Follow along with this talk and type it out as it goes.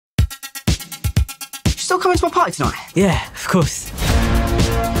still coming to my party tonight? Yeah, of course.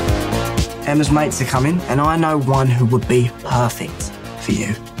 Emma's mates are coming, and I know one who would be perfect for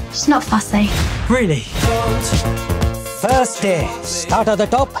you. She's not fussy. Really? First day, start at the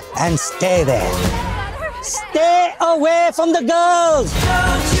top and stay there. Stay away from the girls!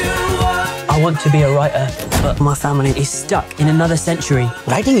 I want to be a writer, but my family is stuck in another century.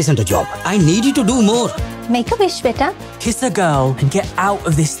 Writing isn't a job. I need you to do more. Make a wish, beta. Kiss a girl and get out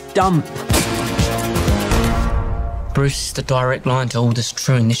of this dump. Bruce is the direct line to all that's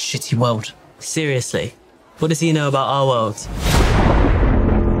true in this shitty world. Seriously, what does he know about our world?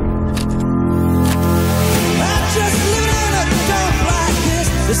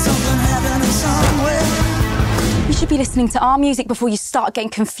 You should be listening to our music before you start getting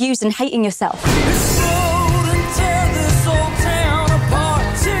confused and hating yourself.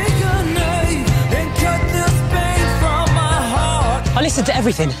 I listen to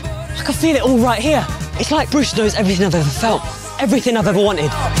everything. I can feel it all right here. It's like Bruce knows everything I've ever felt, everything I've ever wanted.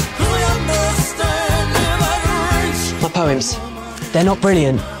 My poems, they're not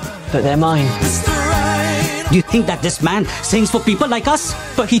brilliant, but they're mine. Do you think that this man sings for people like us?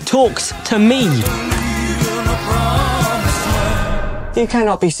 But he talks to me. You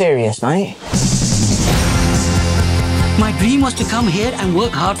cannot be serious, mate. My dream was to come here and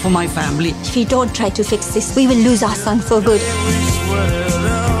work hard for my family. If you don't try to fix this, we will lose our son for good.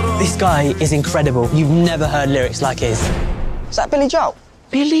 This guy is incredible. You've never heard lyrics like his. Is that Billy Joel?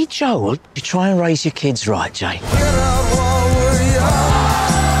 Billy Joel? You try and raise your kids right, Jay.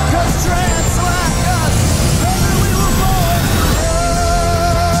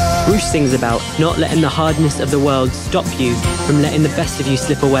 Bruce sings about not letting the hardness of the world stop you from letting the best of you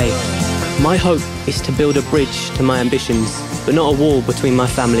slip away. My hope is to build a bridge to my ambitions, but not a wall between my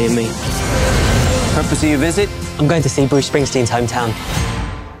family and me. Purpose of your visit? I'm going to see Bruce Springsteen's hometown.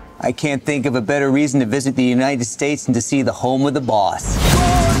 I can't think of a better reason to visit the United States than to see the home of the boss.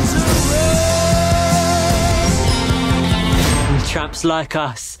 Tramps like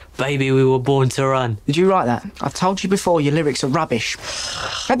us, baby, we were born to run. Did you write that? I've told you before, your lyrics are rubbish.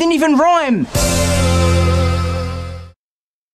 That didn't even rhyme!